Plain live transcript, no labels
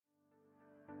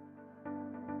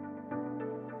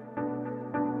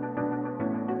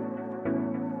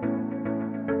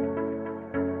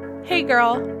Hey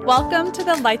girl, welcome to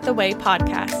the Light the Way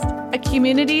podcast, a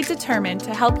community determined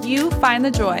to help you find the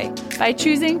joy by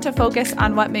choosing to focus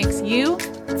on what makes you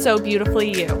so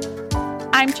beautifully you.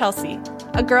 I'm Chelsea,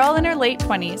 a girl in her late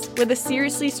 20s with a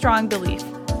seriously strong belief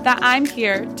that I'm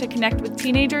here to connect with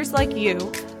teenagers like you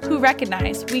who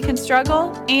recognize we can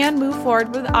struggle and move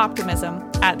forward with optimism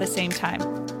at the same time.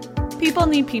 People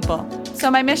need people,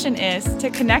 so my mission is to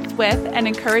connect with and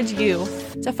encourage you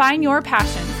to find your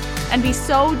passions and be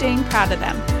so dang proud of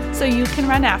them so you can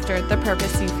run after the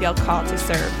purpose you feel called to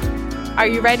serve. Are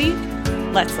you ready?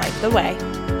 Let's light the way.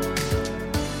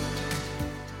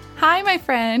 Hi, my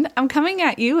friend. I'm coming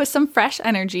at you with some fresh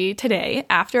energy today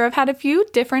after I've had a few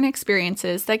different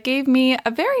experiences that gave me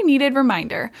a very needed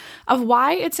reminder of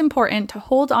why it's important to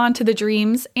hold on to the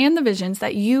dreams and the visions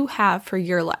that you have for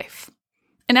your life.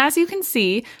 And as you can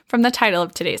see from the title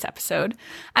of today's episode,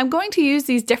 I'm going to use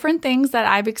these different things that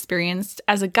I've experienced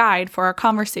as a guide for our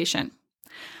conversation.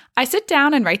 I sit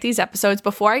down and write these episodes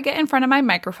before I get in front of my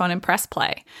microphone and press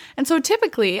play. And so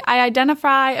typically I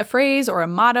identify a phrase or a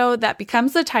motto that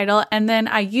becomes the title, and then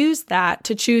I use that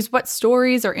to choose what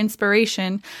stories or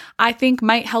inspiration I think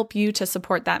might help you to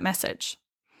support that message.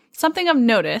 Something I've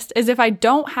noticed is if I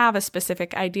don't have a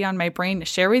specific idea on my brain to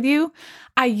share with you,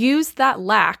 I use that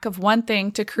lack of one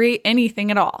thing to create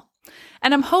anything at all.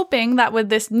 And I'm hoping that with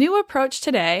this new approach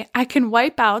today, I can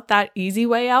wipe out that easy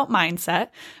way out mindset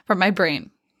from my brain.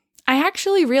 I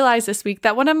actually realized this week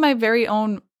that one of my very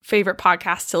own favorite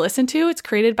podcasts to listen to, it's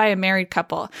created by a married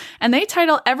couple, and they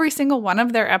title every single one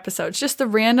of their episodes just the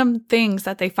random things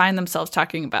that they find themselves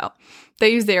talking about.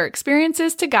 They use their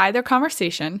experiences to guide their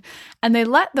conversation, and they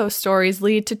let those stories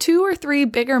lead to 2 or 3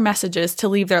 bigger messages to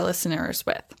leave their listeners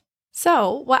with.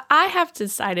 So, what I have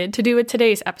decided to do with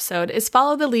today's episode is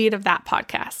follow the lead of that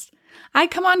podcast. I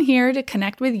come on here to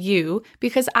connect with you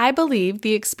because I believe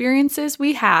the experiences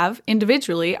we have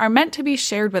individually are meant to be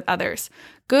shared with others.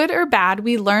 Good or bad,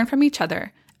 we learn from each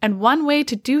other. And one way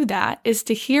to do that is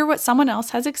to hear what someone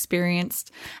else has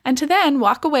experienced and to then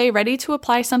walk away ready to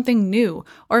apply something new,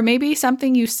 or maybe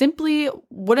something you simply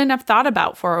wouldn't have thought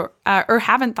about or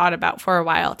haven't thought about for a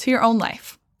while to your own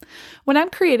life. When I'm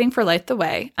creating for Light the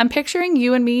Way, I'm picturing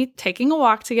you and me taking a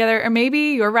walk together, or maybe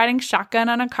you're riding shotgun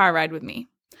on a car ride with me.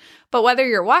 But whether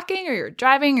you're walking or you're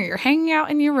driving or you're hanging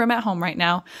out in your room at home right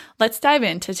now, let's dive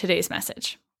into today's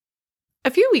message.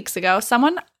 A few weeks ago,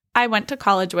 someone I went to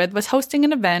college with was hosting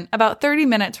an event about 30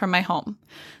 minutes from my home.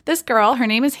 This girl, her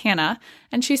name is Hannah,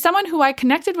 and she's someone who I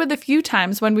connected with a few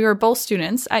times when we were both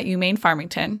students at UMaine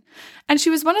Farmington. And she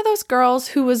was one of those girls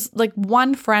who was like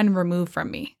one friend removed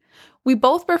from me. We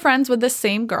both were friends with the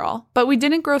same girl, but we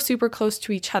didn't grow super close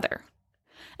to each other.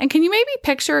 And can you maybe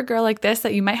picture a girl like this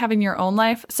that you might have in your own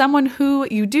life? Someone who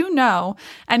you do know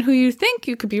and who you think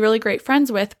you could be really great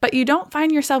friends with, but you don't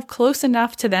find yourself close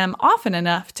enough to them often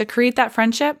enough to create that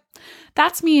friendship?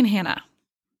 That's me and Hannah.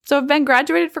 So I've been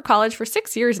graduated for college for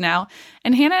 6 years now,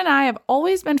 and Hannah and I have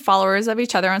always been followers of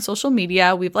each other on social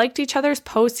media. We've liked each other's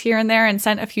posts here and there and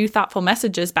sent a few thoughtful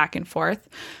messages back and forth.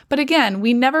 But again,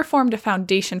 we never formed a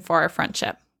foundation for our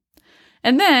friendship.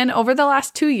 And then, over the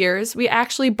last 2 years, we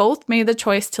actually both made the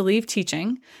choice to leave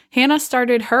teaching. Hannah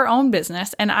started her own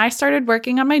business, and I started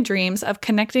working on my dreams of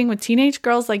connecting with teenage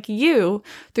girls like you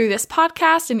through this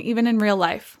podcast and even in real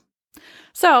life.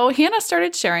 So, Hannah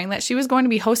started sharing that she was going to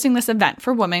be hosting this event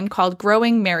for women called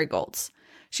Growing Marigolds.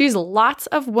 She's lots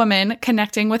of women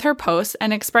connecting with her posts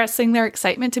and expressing their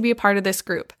excitement to be a part of this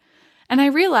group. And I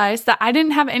realized that I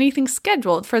didn't have anything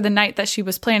scheduled for the night that she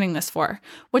was planning this for,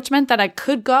 which meant that I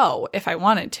could go if I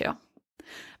wanted to.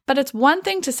 But it's one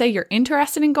thing to say you're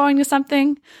interested in going to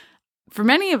something. For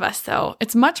many of us, though,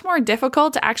 it's much more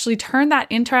difficult to actually turn that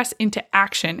interest into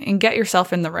action and get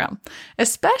yourself in the room,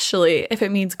 especially if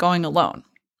it means going alone.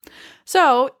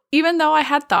 So even though I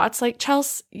had thoughts like,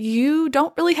 Chels, you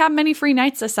don't really have many free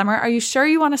nights this summer. Are you sure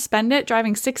you want to spend it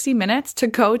driving 60 minutes to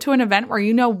go to an event where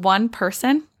you know one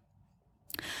person?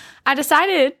 I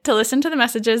decided to listen to the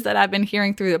messages that I've been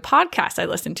hearing through the podcast I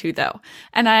listened to, though,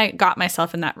 and I got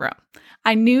myself in that room.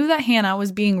 I knew that Hannah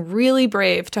was being really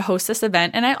brave to host this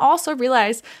event, and I also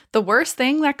realized the worst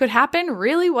thing that could happen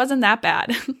really wasn't that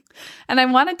bad. And I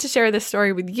wanted to share this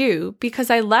story with you because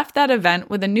I left that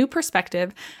event with a new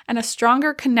perspective and a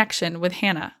stronger connection with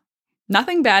Hannah.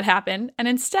 Nothing bad happened, and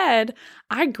instead,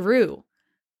 I grew.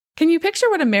 Can you picture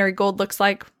what a marigold looks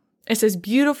like? It's this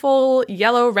beautiful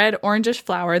yellow, red, orangish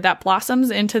flower that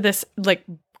blossoms into this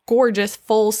gorgeous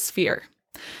full sphere.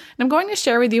 And I'm going to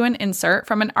share with you an insert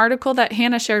from an article that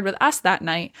Hannah shared with us that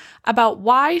night about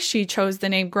why she chose the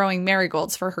name Growing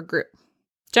Marigolds for her group.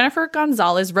 Jennifer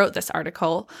Gonzalez wrote this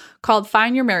article called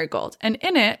Find Your Marigold, and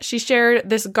in it, she shared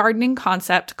this gardening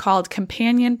concept called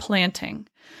companion planting.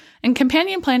 And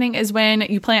companion planting is when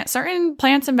you plant certain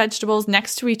plants and vegetables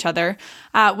next to each other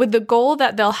with the goal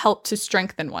that they'll help to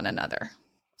strengthen one another.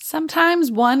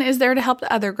 Sometimes one is there to help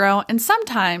the other grow, and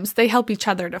sometimes they help each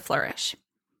other to flourish.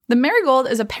 The marigold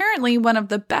is apparently one of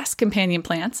the best companion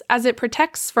plants as it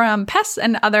protects from pests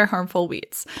and other harmful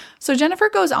weeds. So Jennifer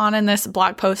goes on in this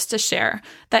blog post to share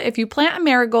that if you plant a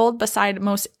marigold beside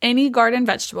most any garden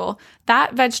vegetable,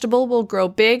 that vegetable will grow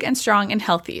big and strong and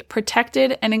healthy,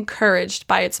 protected and encouraged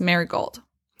by its marigold.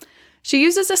 She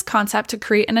uses this concept to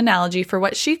create an analogy for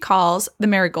what she calls the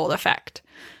marigold effect.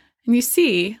 And you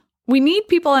see, we need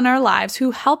people in our lives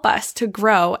who help us to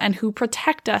grow and who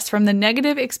protect us from the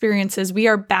negative experiences we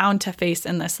are bound to face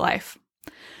in this life.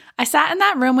 I sat in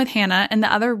that room with Hannah and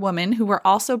the other women who were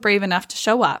also brave enough to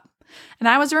show up, and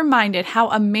I was reminded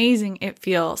how amazing it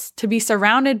feels to be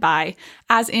surrounded by,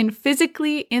 as in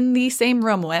physically in the same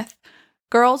room with,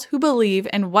 girls who believe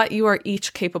in what you are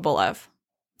each capable of.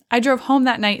 I drove home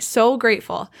that night so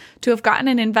grateful to have gotten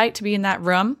an invite to be in that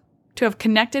room, to have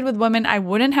connected with women I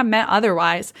wouldn't have met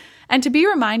otherwise, and to be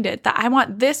reminded that I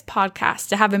want this podcast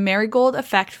to have a marigold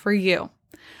effect for you.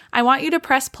 I want you to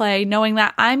press play knowing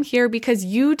that I'm here because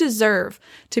you deserve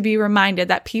to be reminded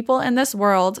that people in this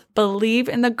world believe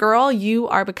in the girl you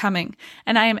are becoming,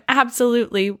 and I am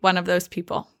absolutely one of those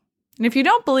people. And if you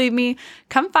don't believe me,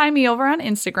 come find me over on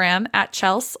Instagram at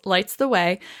Chels Lights the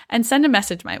Way and send a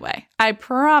message my way. I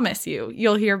promise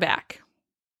you'll hear back.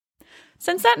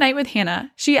 Since that night with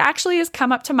Hannah, she actually has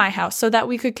come up to my house so that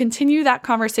we could continue that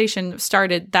conversation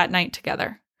started that night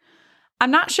together.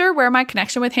 I'm not sure where my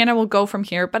connection with Hannah will go from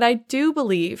here, but I do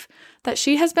believe that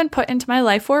she has been put into my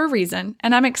life for a reason,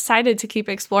 and I'm excited to keep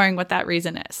exploring what that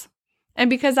reason is. And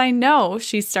because I know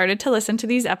she's started to listen to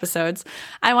these episodes,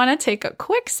 I want to take a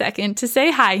quick second to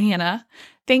say hi, Hannah.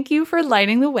 Thank you for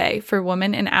lighting the way for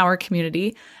women in our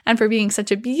community and for being such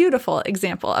a beautiful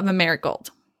example of a marigold.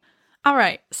 All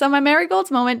right, so my marigolds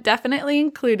moment definitely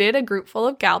included a group full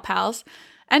of gal pals,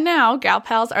 and now gal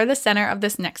pals are the center of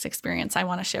this next experience I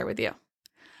want to share with you.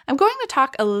 I'm going to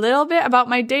talk a little bit about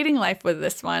my dating life with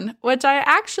this one, which I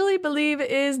actually believe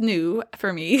is new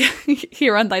for me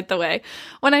here on Light the Way.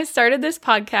 When I started this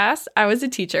podcast, I was a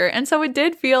teacher, and so it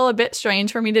did feel a bit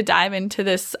strange for me to dive into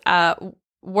this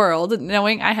world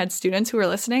knowing I had students who were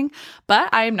listening,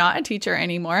 but I am not a teacher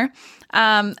anymore.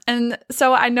 And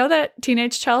so I know that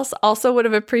teenage Chels also would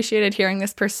have appreciated hearing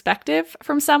this perspective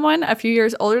from someone a few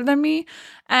years older than me,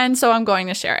 and so I'm going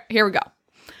to share it. Here we go.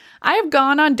 I have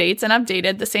gone on dates and I've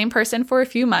dated the same person for a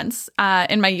few months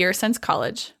in my year since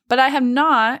college, but I have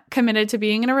not committed to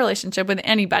being in a relationship with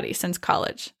anybody since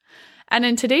college. And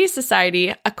in today's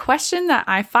society, a question that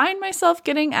I find myself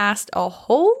getting asked a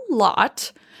whole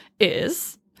lot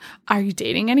is, are you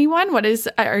dating anyone?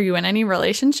 Are you in any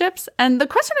relationships? And the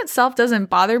question itself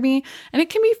doesn't bother me, and it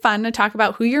can be fun to talk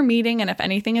about who you're meeting and if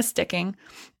anything is sticking.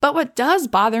 But what does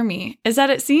bother me is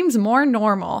that it seems more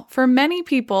normal for many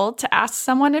people to ask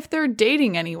someone if they're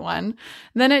dating anyone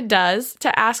than it does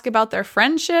to ask about their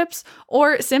friendships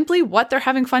or simply what they're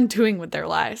having fun doing with their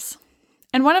lives.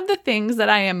 And one of the things that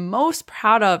I am most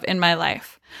proud of in my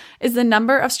life is the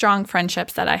number of strong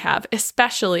friendships that I have,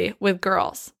 especially with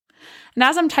girls. And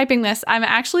as I'm typing this, I'm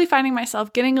actually finding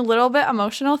myself getting a little bit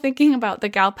emotional thinking about the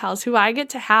gal pals who I get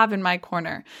to have in my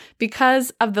corner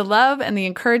because of the love and the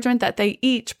encouragement that they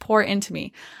each pour into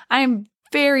me. I am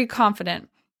very confident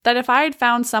that if I had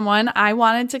found someone I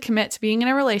wanted to commit to being in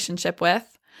a relationship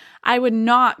with, I would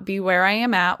not be where I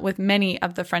am at with many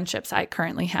of the friendships I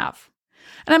currently have.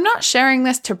 And I'm not sharing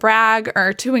this to brag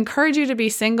or to encourage you to be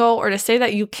single or to say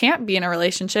that you can't be in a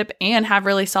relationship and have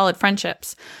really solid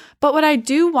friendships. But what I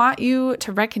do want you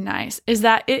to recognize is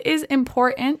that it is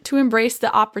important to embrace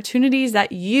the opportunities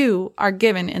that you are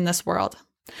given in this world.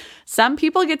 Some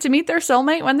people get to meet their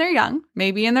soulmate when they're young,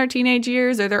 maybe in their teenage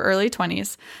years or their early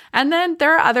 20s. And then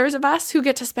there are others of us who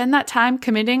get to spend that time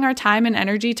committing our time and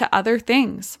energy to other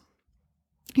things.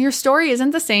 Your story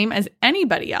isn't the same as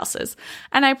anybody else's,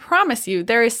 and I promise you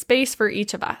there is space for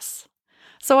each of us.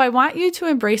 So I want you to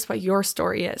embrace what your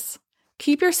story is.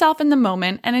 Keep yourself in the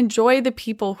moment and enjoy the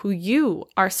people who you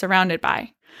are surrounded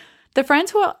by. The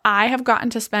friends who I have gotten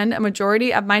to spend a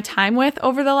majority of my time with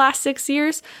over the last 6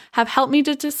 years have helped me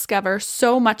to discover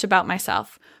so much about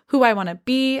myself, who I want to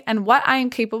be, and what I am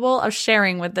capable of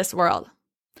sharing with this world.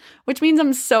 Which means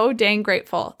I'm so dang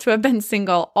grateful to have been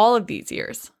single all of these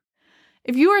years.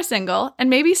 If you are single and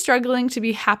maybe struggling to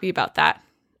be happy about that,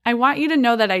 I want you to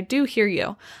know that I do hear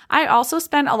you. I also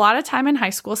spent a lot of time in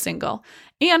high school single,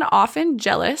 and often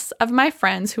jealous of my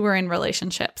friends who are in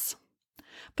relationships.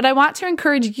 But I want to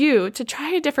encourage you to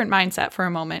try a different mindset for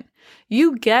a moment.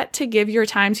 You get to give your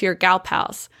time to your gal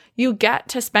pals. You get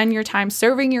to spend your time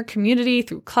serving your community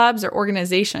through clubs or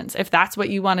organizations if that's what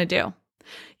you want to do.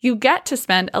 You get to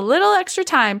spend a little extra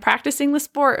time practicing the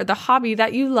sport or the hobby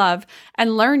that you love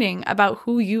and learning about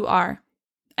who you are.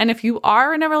 And if you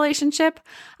are in a relationship,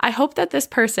 I hope that this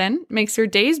person makes your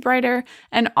days brighter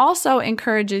and also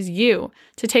encourages you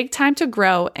to take time to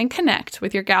grow and connect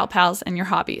with your gal pals and your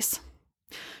hobbies.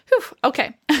 Whew,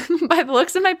 okay, by the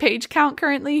looks of my page count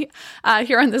currently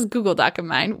here on this Google Doc of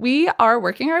mine, we are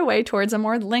working our way towards a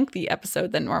more lengthy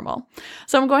episode than normal.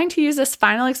 So I'm going to use this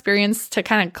final experience to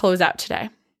kind of close out today.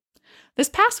 This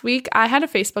past week, I had a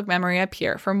Facebook memory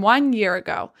appear from 1 year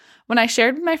ago when I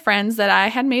shared with my friends that I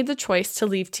had made the choice to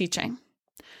leave teaching.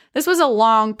 This was a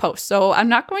long post, so I'm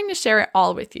not going to share it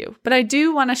all with you, but I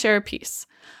do want to share a piece.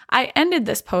 I ended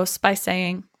this post by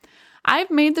saying,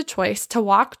 I've made the choice to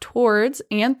walk towards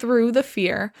and through the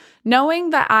fear,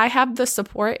 knowing that I have the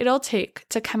support it'll take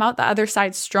to come out the other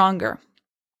side stronger.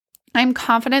 I'm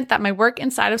confident that my work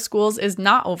inside of schools is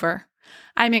not over.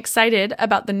 I'm excited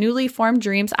about the newly formed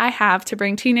dreams I have to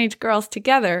bring teenage girls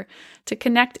together to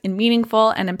connect in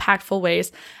meaningful and impactful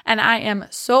ways, and I am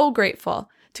so grateful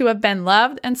to have been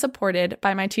loved and supported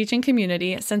by my teaching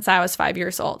community since I was 5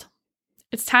 years old.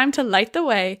 It's time to light the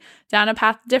way down a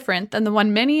path different than the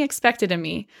one many expected of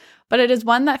me, but it is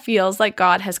one that feels like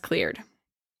God has cleared.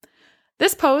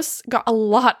 This post got a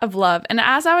lot of love, and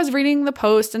as I was reading the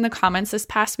post and the comments this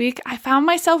past week, I found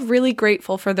myself really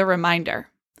grateful for the reminder.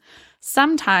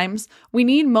 Sometimes we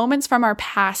need moments from our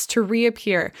past to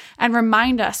reappear and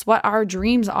remind us what our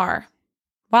dreams are.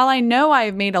 While I know I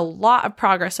have made a lot of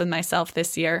progress with myself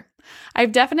this year,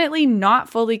 I've definitely not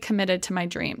fully committed to my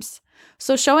dreams.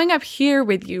 So showing up here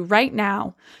with you right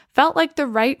now felt like the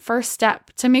right first step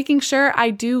to making sure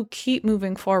I do keep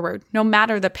moving forward, no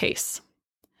matter the pace.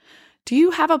 Do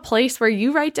you have a place where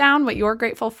you write down what you're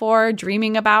grateful for,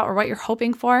 dreaming about, or what you're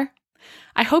hoping for?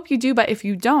 I hope you do, but if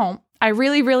you don't, I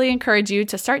really, really encourage you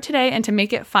to start today and to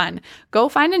make it fun. Go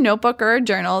find a notebook or a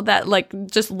journal that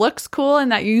just looks cool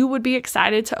and that you would be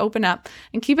excited to open up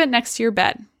and keep it next to your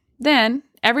bed. Then,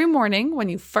 every morning when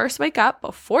you first wake up,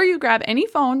 before you grab any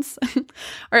phones,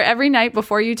 or every night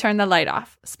before you turn the light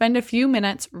off, spend a few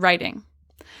minutes writing.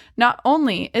 Not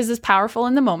only is this powerful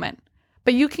in the moment,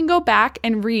 but you can go back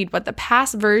and read what the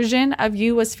past version of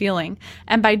you was feeling.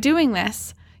 And by doing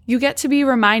this, you get to be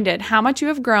reminded how much you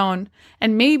have grown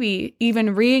and maybe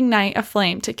even reignite a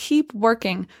flame to keep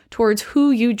working towards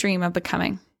who you dream of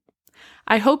becoming.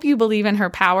 I hope you believe in her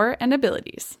power and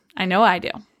abilities. I know I do.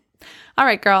 All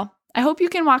right, girl. I hope you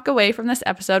can walk away from this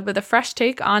episode with a fresh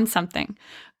take on something.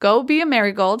 Go be a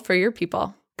marigold for your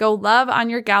people. Go love on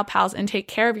your gal pals and take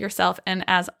care of yourself. And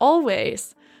as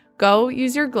always, go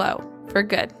use your glow for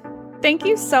good. Thank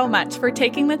you so much for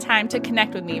taking the time to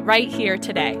connect with me right here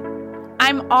today.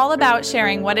 I'm all about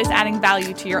sharing what is adding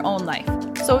value to your own life.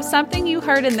 So if something you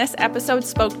heard in this episode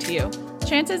spoke to you,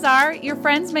 chances are your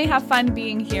friends may have fun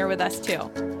being here with us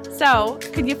too. So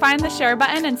could you find the share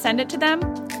button and send it to them?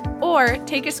 Or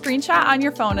take a screenshot on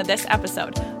your phone of this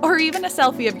episode, or even a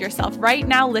selfie of yourself right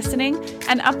now listening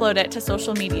and upload it to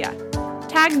social media.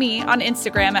 Tag me on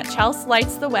Instagram at Chelsea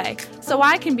Lights the Way so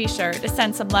I can be sure to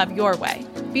send some love your way.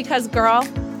 Because girl,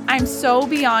 I'm so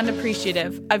beyond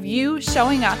appreciative of you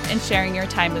showing up and sharing your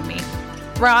time with me.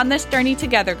 We're on this journey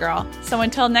together, girl. So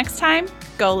until next time,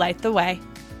 go light the way.